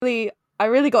I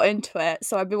really got into it,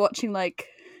 so I've been watching like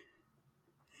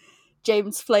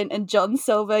James Flint and John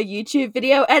Silver YouTube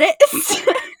video edits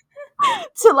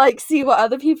to like see what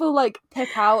other people like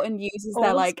pick out and use as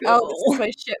their like, oh, this is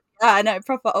my ship. Yeah, I know,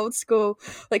 proper old school.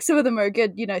 Like some of them are a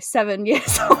good, 7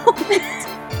 years old.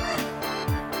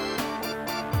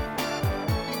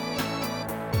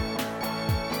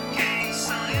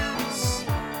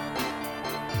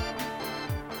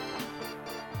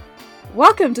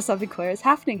 Welcome to Something Queer is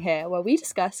Happening Here, where we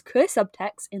discuss queer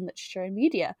subtext in literature and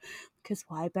media. Because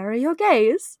why bury your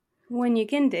gays when you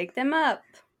can dig them up?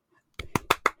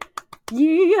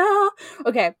 Yeah.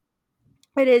 Okay.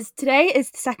 Today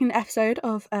is the second episode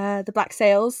of the Black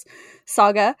Sails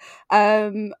saga,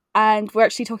 and we're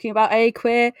actually talking about a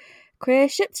queer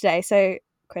ship today. So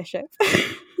queer ship.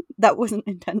 That wasn't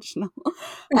intentional.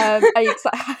 Are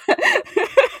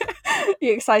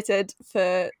you excited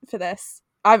for this?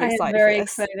 I'm excited. I'm very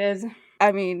excited.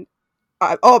 I mean,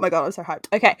 oh my god, I'm so hyped.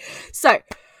 Okay, so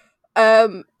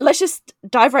let's just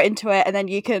dive right into it, and then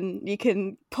you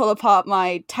can pull apart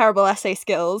my terrible essay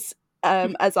skills,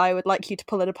 as I would like you to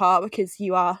pull it apart, because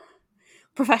you are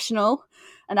professional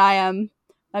and I am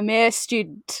a mere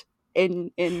student in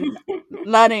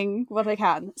learning what I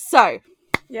can. So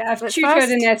yeah, I've tutored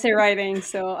in essay writing,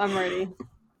 so I'm ready.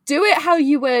 Do it how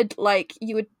you would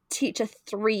teach a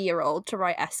 3-year-old to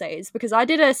write essays, because I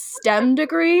did a STEM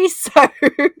degree, so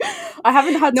I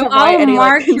haven't had to write any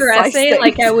mark your essay things.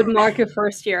 like I would mark a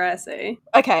first-year essay.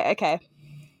 Okay.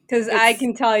 Because I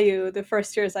can tell you, the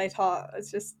first years I taught,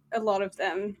 it's just a lot of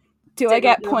them. Do I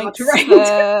get points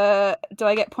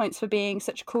for being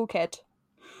such a cool kid?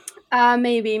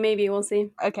 Maybe we'll see.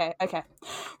 Okay.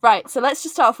 Right, so let's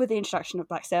just start off with the introduction of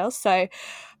Black Sails. So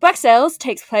Black Sails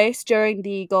takes place during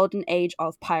the golden age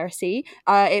of piracy.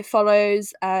 It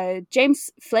follows James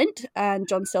Flint and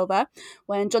John Silver,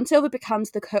 when John Silver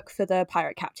becomes the cook for the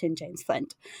pirate captain James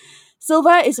Flint.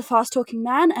 Silver is a fast-talking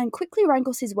man and quickly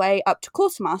wrangles his way up to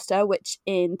quartermaster, which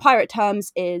in pirate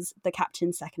terms is the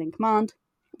captain's second in command.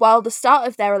 While the start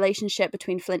of their relationship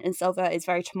between Flint and Silver is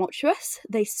very tumultuous,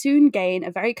 they soon gain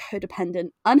a very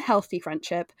codependent, unhealthy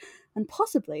friendship, and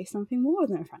possibly something more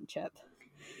than a friendship.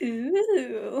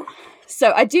 Ooh.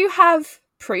 So I do have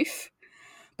proof,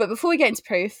 but before we get into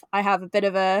proof, I have a bit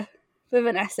of an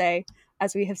essay,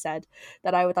 as we have said,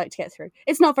 that I would like to get through.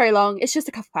 It's not very long, it's just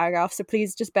a couple paragraphs, so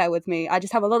please just bear with me. I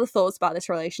just have a lot of thoughts about this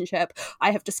relationship.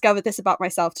 I have discovered this about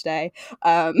myself today.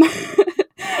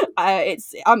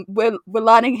 We're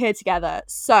learning here together.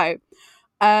 So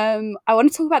I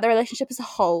want to talk about the relationship as a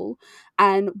whole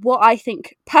and what I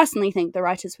personally think the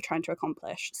writers were trying to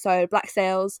accomplish. So Black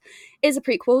Sails is a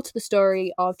prequel to the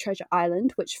story of Treasure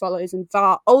Island, which follows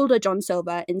older John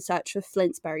Silver in search of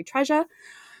Flint's buried treasure.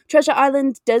 Treasure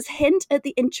Island does hint at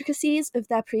the intricacies of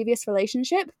their previous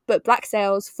relationship, but Black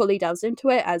Sails fully delves into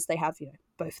it, as they have,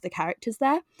 both the characters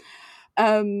there.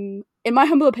 In my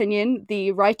humble opinion,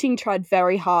 the writing tried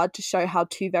very hard to show how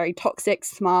two very toxic,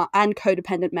 smart, and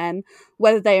codependent men,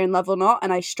 whether they are in love or not,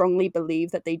 and I strongly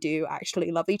believe that they do actually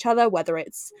love each other, whether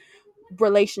it's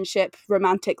relationship,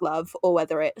 romantic love, or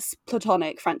whether it's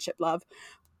platonic friendship love.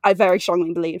 I very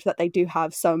strongly believe that they do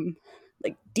have some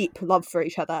deep love for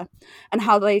each other, and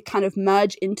how they kind of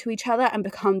merge into each other and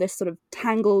become this sort of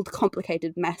tangled,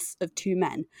 complicated mess of two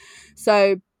men.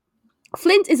 So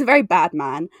Flint is a very bad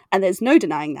man, and there's no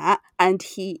denying that, and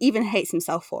he even hates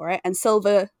himself for it, and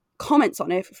Silver comments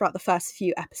on it throughout the first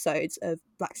few episodes of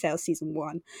Black Sails Season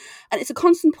 1. And it's a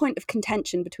constant point of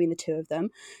contention between the two of them.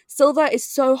 Silver is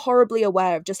so horribly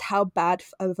aware of just how bad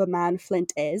of a man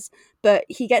Flint is, but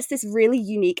he gets this really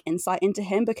unique insight into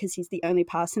him because he's the only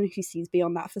person who sees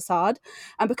beyond that facade.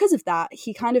 And because of that,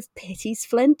 he kind of pities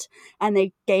Flint, and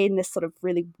they gain this sort of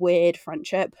really weird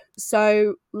friendship.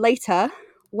 So later,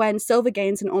 when Silver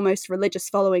gains an almost religious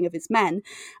following of his men,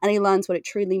 and he learns what it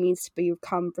truly means to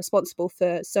become responsible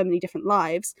for so many different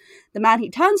lives, the man he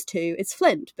turns to is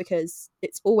Flint, because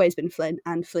it's always been Flint,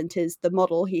 and Flint is the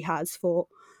model he has for,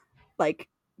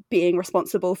 being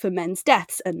responsible for men's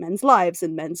deaths and men's lives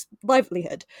and men's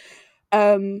livelihood.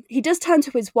 He does turn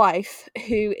to his wife,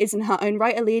 who is in her own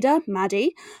right a leader,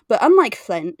 Maddie, but unlike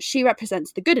Flint, she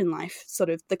represents the good in life, sort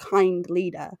of the kind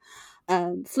leader.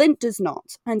 Flint does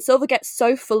not, and Silver gets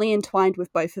so fully entwined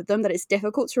with both of them that it's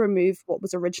difficult to remove what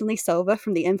was originally Silver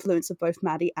from the influence of both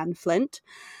Maddie and Flint.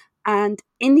 And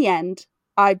in the end,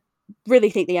 I really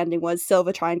think the ending was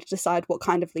Silver trying to decide what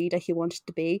kind of leader he wanted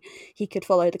to be. He could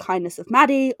follow the kindness of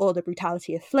Maddie or the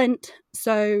brutality of Flint.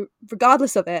 So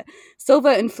regardless of it, Silver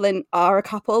and Flint are a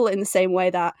couple in the same way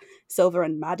that Silver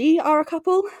and Maddie are a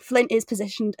couple. Flint is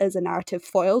positioned as a narrative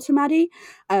foil to Maddie,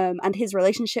 and his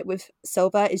relationship with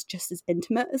Silver is just as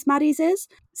intimate as Maddie's is.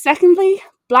 Secondly,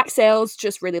 Black Sails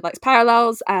just really likes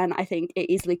parallels, and I think it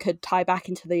easily could tie back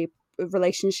into the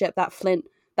relationship that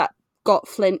got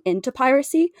Flint into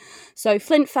piracy. So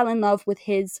Flint fell in love with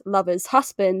his lover's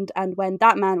husband, and when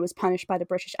that man was punished by the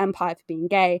British Empire for being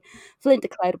gay, Flint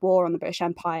declared war on the British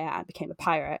Empire and became a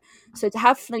pirate. So to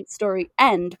have Flint's story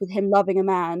end with him loving a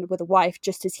man with a wife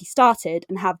just as he started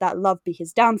and have that love be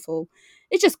his downfall,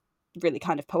 it's just really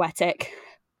kind of poetic.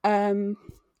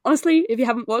 Honestly, if you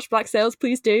haven't watched Black Sails,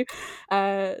 please do.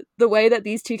 The way that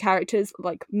these two characters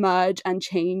like merge and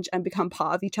change and become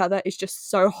part of each other is just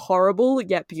so horrible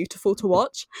yet beautiful to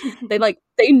watch. They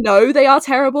know they are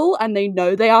terrible and they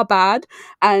know they are bad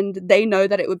and they know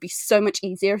that it would be so much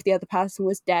easier if the other person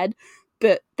was dead,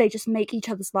 but they just make each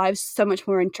other's lives so much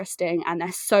more interesting, and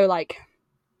they're so like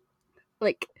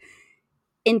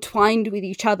entwined with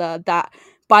each other that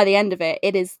by the end of it,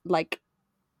 it is like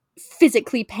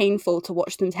physically painful to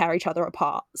watch them tear each other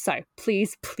apart. So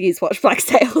please watch Black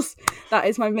Sails. That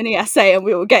is my mini essay, and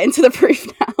we will get into the proof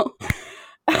now.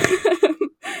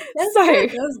 That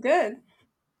was good.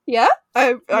 Yeah?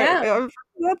 Yeah.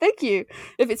 Well, thank you.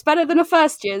 If it's better than a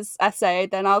first year's essay,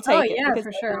 then I'll take it. Oh yeah,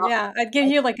 for sure. Yeah, I'd give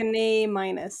you like an A-.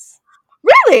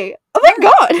 Really? Oh my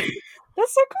god!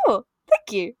 That's so cool.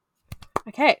 Thank you.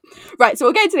 Okay, right, so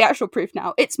we'll get into the actual proof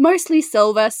now. It's mostly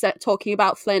Silver talking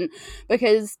about Flint,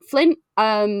 because Flint,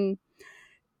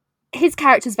 his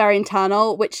character's very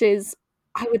internal, which is,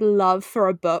 I would love for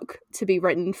a book to be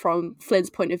written from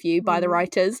Flint's point of view by the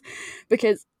writers,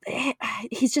 because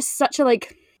he's just such a,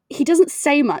 like, he doesn't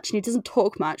say much and he doesn't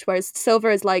talk much, whereas Silver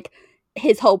is, like,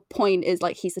 his whole point is,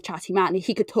 like, he's a chatty man.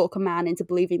 He could talk a man into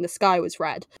believing the sky was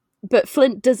red. But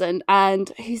Flint doesn't, and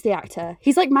who's the actor?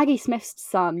 He's like Maggie Smith's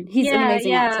son. He's an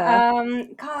amazing actor.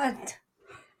 God,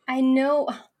 I know.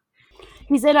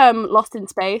 He's in Lost in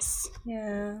Space.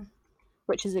 Yeah.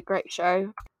 Which is a great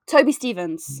show. Toby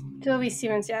Stephens.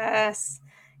 Yes.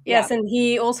 Yes, and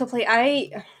he also played...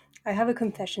 I have a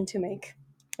confession to make.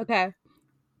 Okay.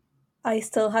 I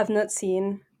still have not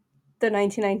seen the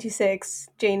 1996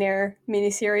 Jane Eyre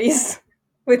miniseries.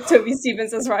 With Toby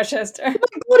Stephens as Rochester.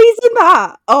 What he's in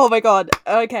that? Oh my god.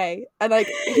 Okay. And like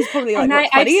he's probably like 20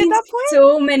 at that point?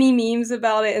 So many memes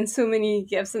about it and so many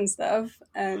gifs and stuff.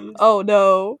 And oh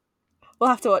no.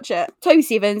 We'll have to watch it. Toby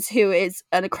Stephens, who is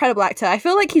an incredible actor. I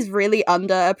feel like he's really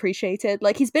underappreciated.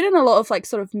 Like he's been in a lot of like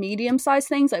sort of medium-sized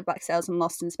things like Black Sails and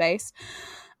Lost in Space.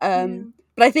 But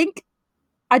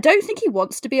I don't think he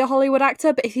wants to be a Hollywood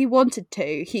actor, but if he wanted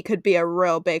to, he could be a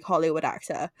real big Hollywood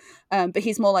actor. But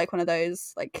he's more like one of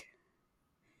those, like,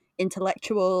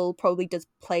 intellectual, probably does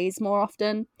plays more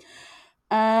often.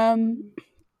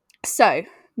 So,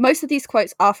 most of these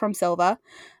quotes are from Silver.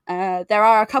 There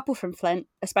are a couple from Flint,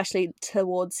 especially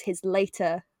towards his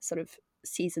later sort of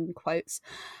season quotes.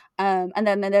 And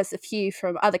then there's a few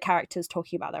from other characters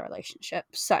talking about their relationship.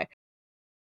 So,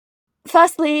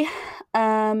 firstly,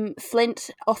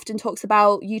 Flint often talks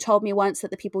about, you told me once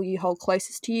that the people you hold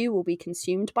closest to you will be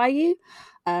consumed by you.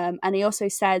 And he also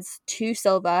says to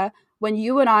Silver, when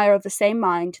you and I are of the same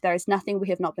mind, there is nothing we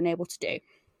have not been able to do.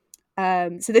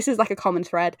 So this is like a common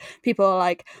thread. People are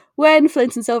like, when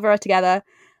Flint and Silver are together,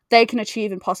 they can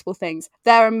achieve impossible things.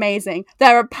 They're amazing.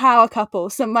 They're a power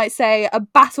couple. Some might say a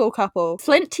battle couple.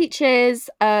 Flint teaches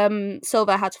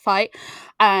Silver how to fight,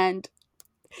 and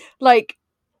like,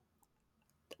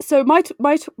 so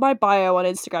my bio on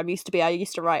Instagram used to be, I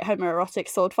used to write homoerotic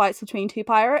sword fights between two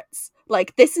pirates.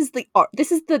 Like this is the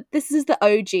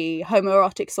OG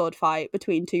homoerotic sword fight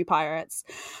between two pirates.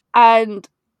 And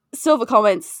Silver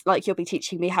comments like, you'll be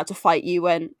teaching me how to fight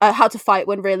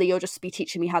when really you'll just be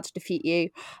teaching me how to defeat you.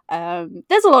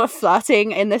 There's a lot of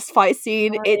flirting in this fight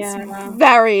scene. It's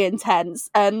very intense,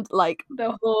 and like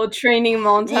the whole training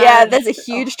montage. Yeah, there's a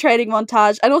huge training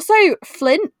montage, and also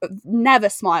Flint never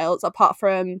smiles apart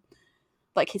from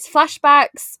like his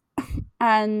flashbacks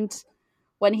and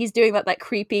when he's doing that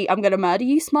creepy "I'm gonna murder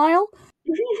you" smile.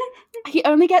 He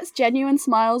only gets genuine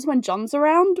smiles when John's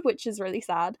around, which is really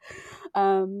sad.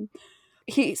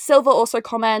 Silver also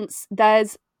comments, there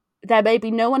may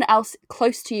be no one else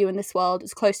close to you in this world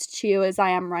as close to you as I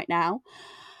am right now.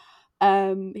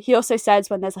 He also says,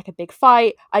 when there's like a big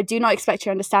fight, I do not expect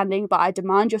your understanding, but I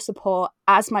demand your support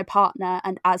as my partner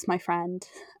and as my friend.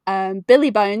 Billy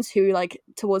Bones, who like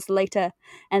towards the later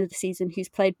end of the season, who's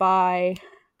played by,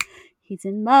 he's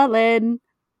in Merlin.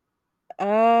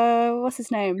 What's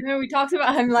his name? No, we talked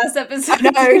about him last episode. I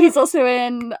know, he's also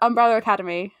in Umbrella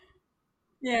Academy.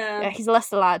 Yeah. Yeah, he's a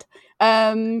Leicester lad.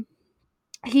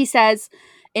 He says,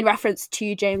 in reference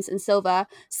to James and Silver,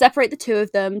 separate the two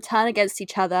of them, turn against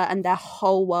each other, and their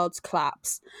whole worlds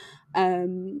collapse.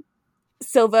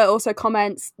 Silver also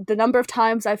comments, the number of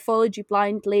times I've followed you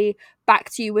blindly,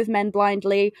 backed you with men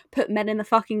blindly, put men in the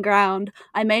fucking ground.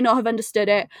 I may not have understood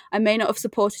it, I may not have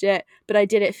supported it, but I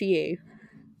did it for you.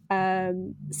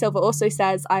 Silver also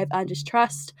says, I have earned his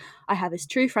trust, I have his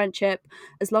true friendship.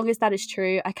 As long as that is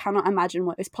true, I cannot imagine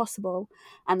what is possible.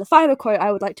 And the final quote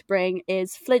I would like to bring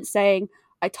is Flint saying,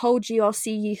 I told you I'll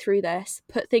see you through this,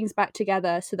 put things back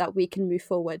together so that we can move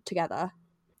forward together.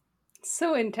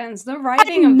 So intense. The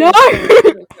writing of No!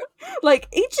 this Like,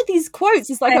 each of these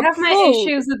quotes is like I have my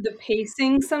issues with the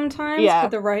pacing sometimes, Yeah. but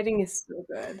the writing is so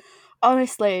good.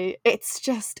 Honestly, it's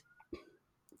just,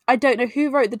 I don't know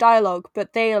who wrote the dialogue,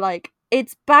 but they are like,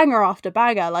 it's banger after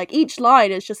banger. Like, each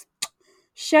line is just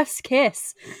chef's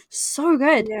kiss. So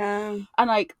good. Yeah. And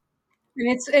like,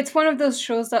 And it's one of those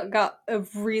shows that got a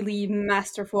really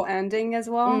masterful ending as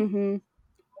well.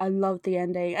 I love the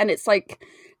ending. And it's like,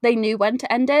 they knew when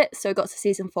to end it, so it got to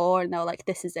season 4 and they were like,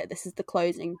 this is it, this is the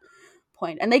closing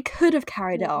point. And they could have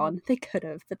carried it on. They could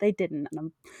have, but they didn't. And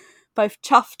I'm both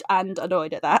chuffed and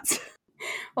annoyed at that.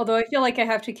 Although I feel like I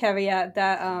have to caveat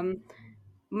that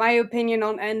my opinion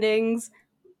on endings,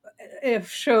 if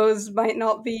shows might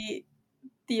not be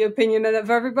the opinion of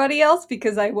everybody else,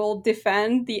 because I will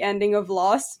defend the ending of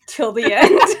Lost till the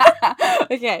end.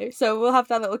 Okay, so we'll have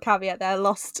that little caveat there.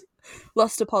 Lost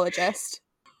apologist.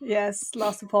 Yes,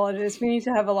 Lost apologist. We need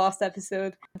to have a Lost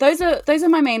episode. Those are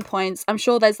my main points. I'm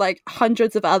sure there's like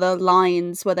hundreds of other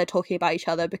lines where they're talking about each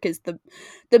other, because the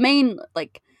main,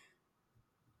 like,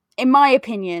 in my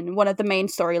opinion, one of the main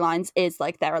storylines is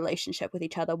like their relationship with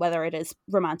each other, whether it is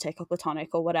romantic or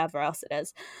platonic or whatever else it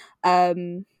is.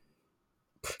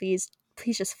 Please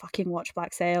just fucking watch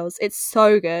Black Sails. It's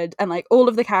so good. And like, all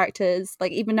of the characters,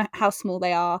 like, even how small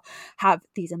they are, have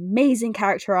these amazing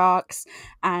character arcs,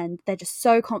 and they're just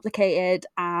so complicated,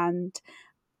 and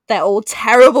they're all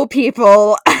terrible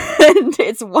people, and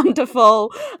it's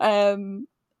wonderful.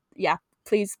 Yeah,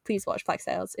 please watch Black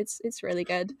Sails. It's really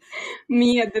good.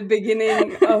 Me at the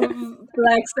beginning of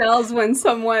Black Sails, when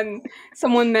someone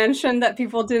mentioned that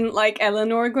people didn't like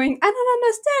Eleanor, going, I don't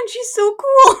understand, she's so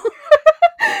cool.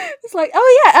 It's like,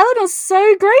 oh yeah, Eleanor's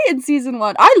so great in season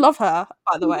 1. I love her,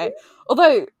 by the way.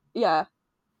 Although, yeah,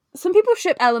 some people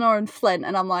ship Eleanor and Flint,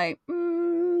 and I'm like,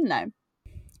 no.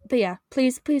 But yeah,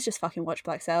 please just fucking watch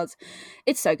Black Sails.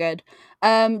 It's so good.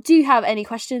 Do you have any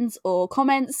questions or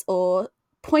comments or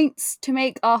points to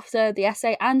make after the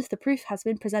essay and the proof has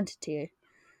been presented to you?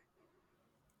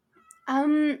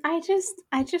 I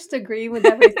just agree with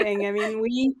everything. I mean,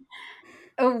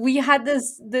 we had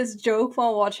this joke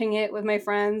while watching it with my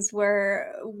friends,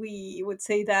 where we would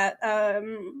say that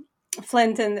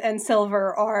Flint and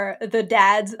Silver are the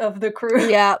dads of the crew.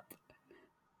 Yeah.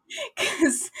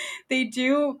 Because they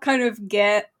do kind of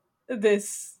get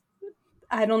this,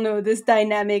 I don't know, this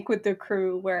dynamic with the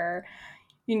crew where,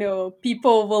 you know,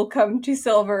 people will come to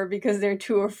Silver because they're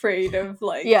too afraid of,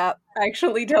 like,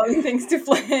 actually telling things to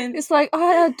Flint. It's like,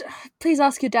 please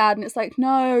ask your dad. And it's like,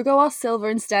 no, go ask Silver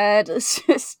instead. It's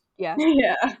just, yeah.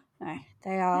 Yeah. No,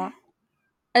 they are.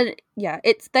 And yeah,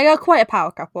 they are quite a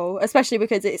power couple, especially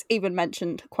because it's even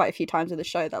mentioned quite a few times in the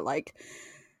show that, like,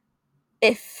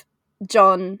 if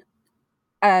John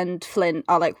and Flint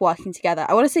are like working together,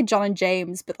 I want to say John and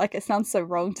James, but like, it sounds so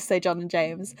wrong to say John and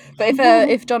James. But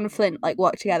if John and Flint like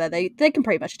work together, they can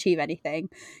pretty much achieve anything.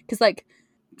 Because like,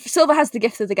 Silver has the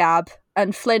gift of the gab,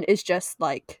 and Flint is just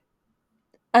like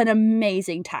an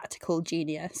amazing tactical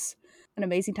genius. I'm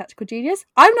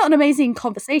not an amazing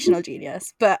conversational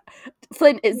genius, but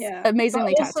Flint is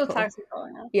amazingly tactical.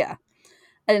 Yeah.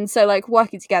 And so like,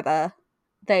 working together,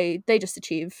 they just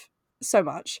achieve so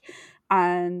much.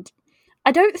 And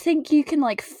I don't think you can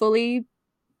like fully,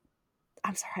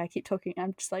 I'm sorry, I keep talking,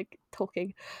 I'm just like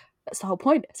talking. That's the whole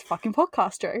point. It's a fucking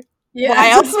podcast, Drew. Yeah. Why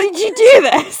else would you do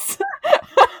this?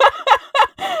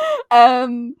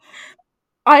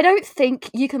 I don't think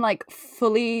you can like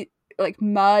fully like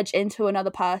merge into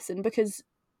another person, because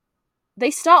they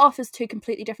start off as two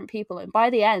completely different people, and by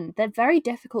the end they're very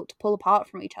difficult to pull apart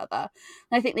from each other.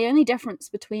 And I think the only difference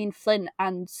between Flint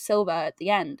and Silver at the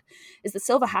end is that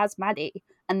Silver has Maddie,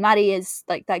 and Maddie is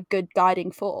like that good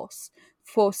guiding force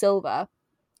for Silver.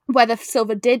 Whether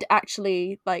Silver did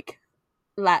actually like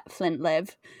let Flint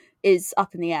live is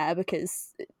up in the air,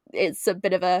 because it's a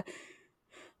bit of a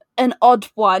an odd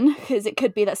one, because it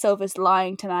could be that Silver's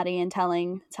lying to Maddie and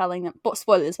telling them, but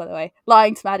spoilers by the way,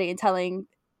 lying to Maddie and telling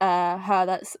her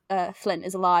that Flint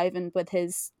is alive and with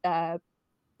his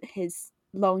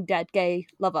long dead gay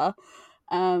lover,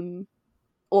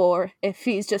 or if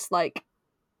he's just like,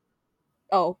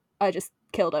 oh, I just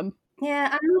killed him. Yeah,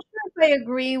 I'm not sure if I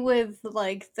agree with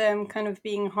like them kind of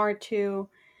being hard to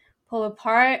pull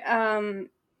apart.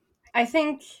 I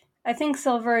think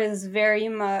Silver is very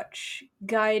much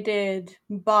guided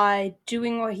by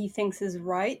doing what he thinks is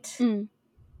right,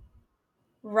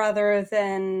 rather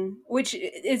than, which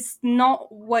is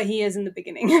not what he is in the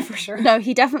beginning for sure. No,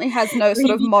 he definitely has no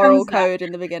sort of moral code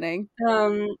in the beginning.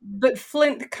 But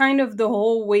Flint, kind of the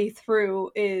whole way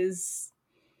through, is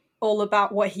all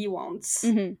about what he wants.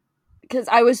 Because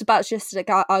I was about just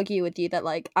to argue with you that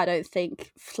like I don't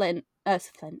think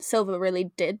Silver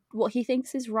really did what he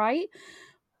thinks is right,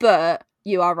 but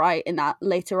you are right in that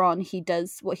later on he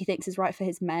does what he thinks is right for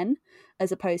his men,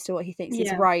 as opposed to what he thinks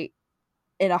is right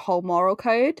in a whole moral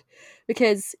code.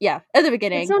 Because at the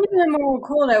beginning, it's not even a moral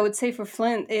code. I would say for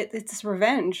Flint, it's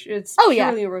revenge. It's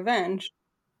purely revenge,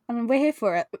 and we're here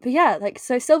for it. But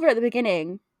so Silver at the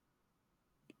beginning,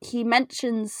 he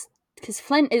mentions, because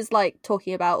Flint is like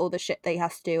talking about all the shit that he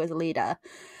has to do as a leader,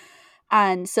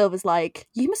 and Silver's like,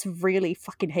 you must really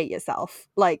fucking hate yourself.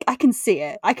 Like, I can see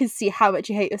it. I can see how much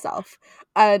you hate yourself.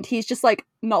 And he's just like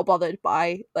not bothered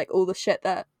by like all the shit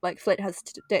that like Flint has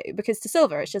to do, because to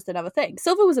Silver it's just another thing.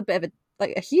 Silver was a bit of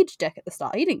a huge dick at the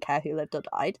start. He didn't care who lived or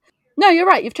died. No, you're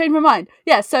right, you've changed my mind.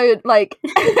 Yeah, so like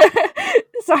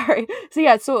sorry.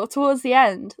 So towards the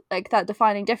end, like that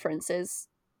defining difference is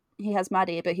he has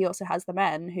Maddie, but he also has the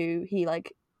men who he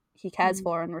cares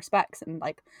for and respects, and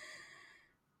like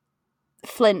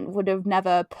Flint would have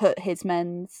never put his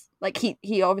men's, like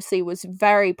he obviously was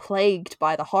very plagued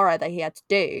by the horror that he had to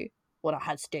do. Well, not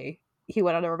had to do. He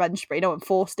went on a revenge spree. No one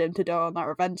forced him to go on that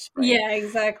revenge spree. Yeah,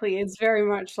 exactly. It's very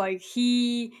much like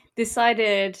he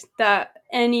decided that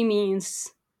any means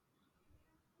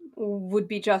would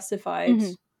be justified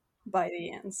by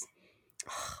the ends.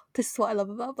 This is what I love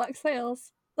about Black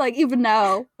Sails. Like, even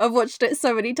now, I've watched it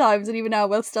so many times, and even now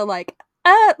we're still like,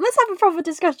 let's have a proper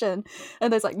discussion.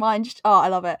 And there's like I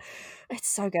love it. It's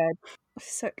so good.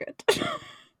 It's so good.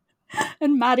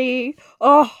 And Maddie,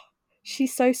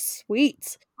 she's so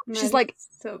sweet. She's like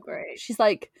so great. She's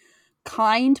like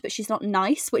kind, but she's not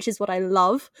nice, which is what I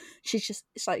love. It's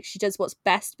like she does what's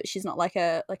best, but she's not like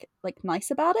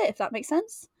nice about it, if that makes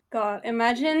sense. God,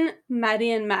 imagine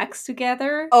Maddie and Max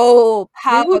together. Oh,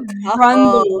 power couple. Run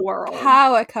the world.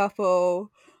 Power couple.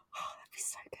 Oh, that'd be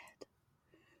so good.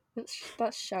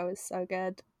 That show is so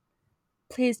good.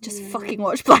 Please just fucking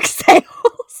watch Black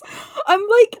Sails. I'm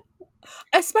like,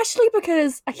 especially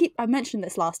because I mentioned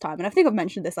this last time, and I think I've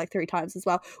mentioned this like 3 times as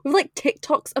well, with like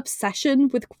TikTok's obsession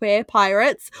with queer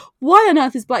pirates. Why on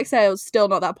earth is Black Sails still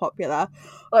not that popular?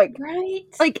 Like, right?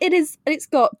 Like, it's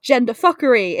got gender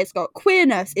fuckery, it's got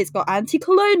queerness, it's got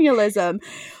anti-colonialism,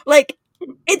 like,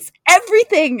 it's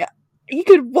everything you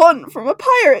could want from a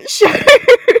pirate show.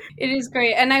 It is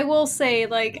great. And I will say,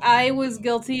 like, I was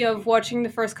guilty of watching the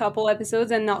first couple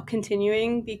episodes and not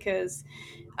continuing because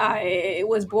I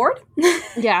was bored.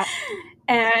 Yeah.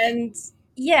 And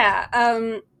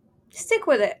stick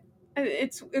with it.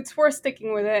 It's worth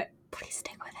sticking with it. Please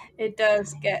stick with it. It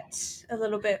does get a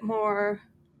little bit more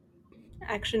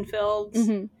action filled.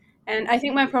 Mm-hmm. And I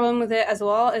think my problem with it as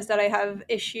well is that I have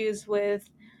issues with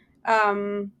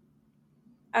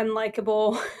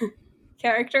unlikable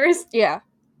characters. Yeah.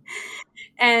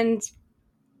 And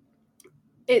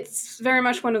it's very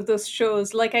much one of those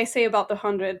shows, like I say about The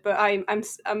 100, but I'm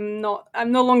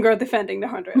no longer defending The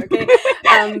 100, okay?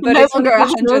 But no it's one of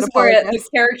those shows where the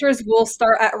characters will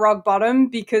start at rock bottom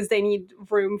because they need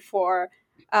room for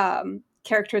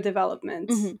character development.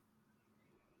 Mm-hmm.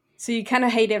 So you kind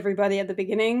of hate everybody at the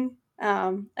beginning,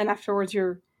 and afterwards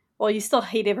you still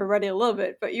hate everybody a little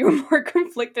bit, but you're more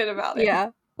conflicted about it.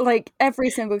 Yeah, like every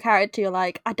single character, you're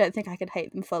like, I don't think I could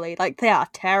hate them fully. Like, they are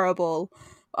terrible.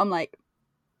 I'm like,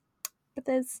 but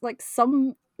there's like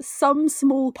some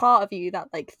small part of you that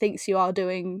like thinks you are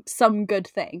doing some good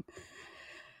thing.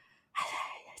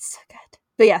 It's so good.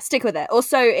 But yeah, stick with it.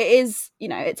 Also, it is,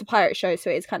 it's a pirate show, so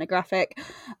it is kind of graphic.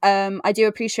 I do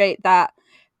appreciate that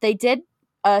they did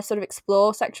sort of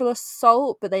explore sexual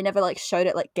assault, but they never like showed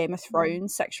it like Game of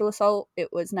Thrones sexual assault. It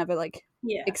was never like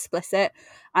explicit,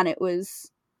 and it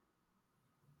was,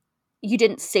 you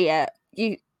didn't see it.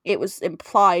 It was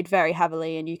implied very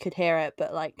heavily, and you could hear it.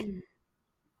 But like,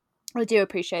 I do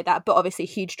appreciate that. But obviously,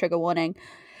 huge trigger warning.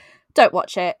 Don't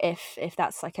watch it if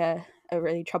that's like a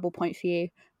really trouble point for you.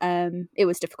 It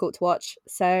was difficult to watch,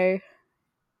 so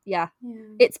yeah, Yeah.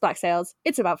 it's Black Sails.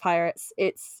 It's about pirates.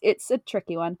 It's a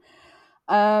tricky one.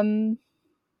 It's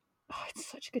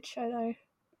such a good show though.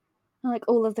 And, like,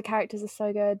 all of the characters are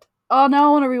so good. Oh, now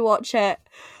I want to rewatch it,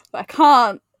 but I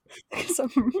can't because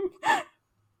I've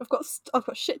got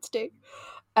shit to do.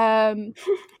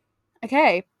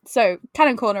 Okay, so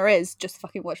Canon Corner is just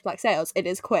fucking watch Black Sails. It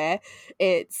is queer.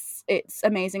 It's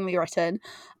amazingly written.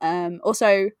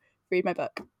 Also, read my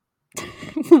book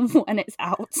when it's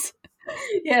out.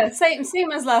 Yeah,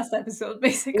 same as last episode,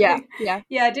 basically. Yeah.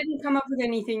 I didn't come up with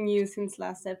anything new since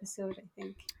last episode, I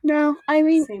think. No, I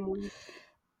mean, Same one.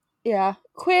 yeah,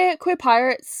 queer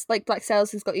pirates like Black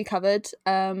Sails has got you covered.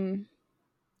 I'm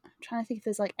trying to think if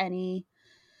there's like any.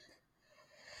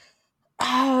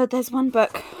 There's one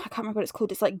book, I can't remember what it's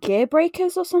called. It's like Gear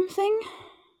Breakers or something.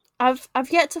 I've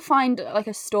yet to find like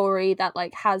a story that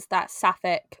like has that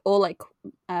sapphic or like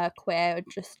queer, or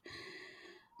just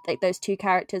like those two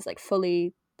characters like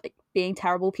fully like being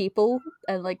terrible people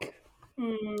and like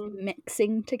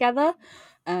mixing together.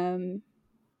 So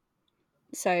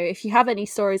if you have any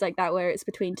stories like that where it's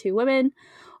between two women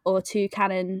or two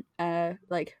canon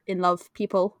like in love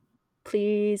people,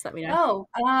 please let me know.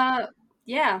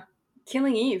 Yeah,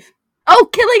 Killing Eve. Oh,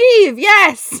 Killing Eve,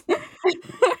 yes.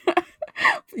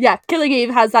 Yeah, Killing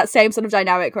Eve has that same sort of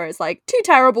dynamic where it's like two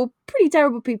pretty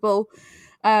terrible people,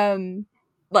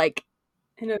 like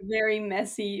in a very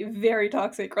messy, very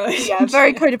toxic relationship. Yeah,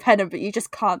 very codependent, but you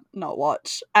just can't not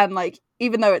watch. And like,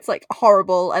 even though it's like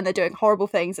horrible and they're doing horrible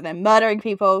things and they're murdering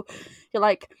people, you're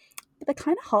like, but they're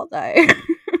kind of hot though.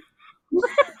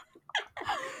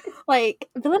 Like,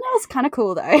 Villanelle's kind of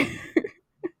cool though.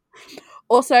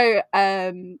 Also,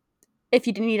 if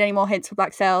you didn't need any more hints for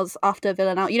Black Sails after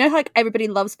Villanelle, you know how like everybody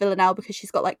loves Villanelle because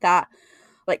she's got like that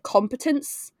like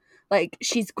competence. Like,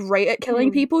 she's great at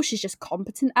killing people, she's just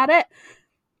competent at it.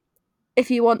 If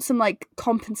you want some like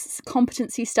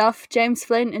competency stuff, James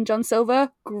Flint and John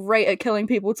Silver, great at killing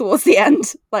people towards the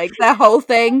end. Like, their whole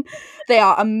thing, they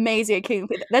are amazing at killing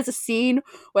people. There's a scene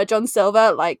where John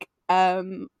Silver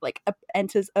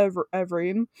enters a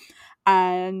room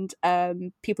and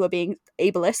people are being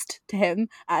ableist to him,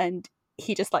 and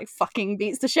he just like fucking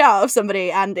beats the shit out of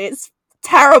somebody, and it's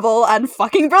terrible and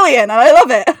fucking brilliant, and I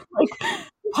love it. Like,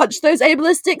 punch those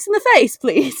ableistics in the face,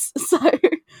 please. So,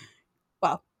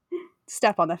 well,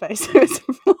 step on their face. It's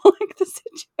more like the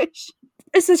situation.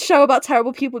 It's a show about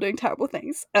terrible people doing terrible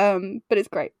things, but it's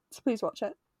great, so please watch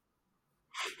it.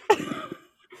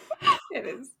 It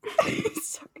is.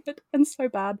 It's so good and so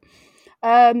bad.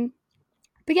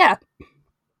 But yeah,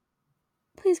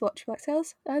 please watch Black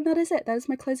Sails, and that is it. That is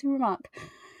my closing remark.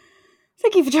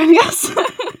 Thank you for joining us.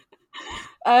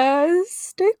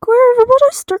 Stay queer, everybody.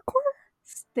 Stay queer.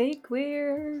 Stay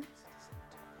queer.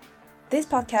 This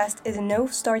podcast is a No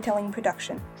Storytelling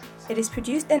production. It is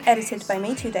produced and edited by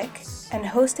May Tudyk and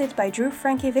hosted by Drew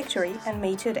Frankie Victory and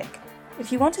May Tudyk.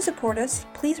 If you want to support us,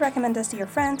 please recommend us to your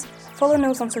friends, follow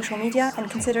Nose on social media, and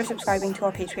consider subscribing to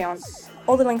our Patreon.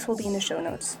 All the links will be in the show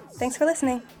notes. Thanks for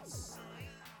listening.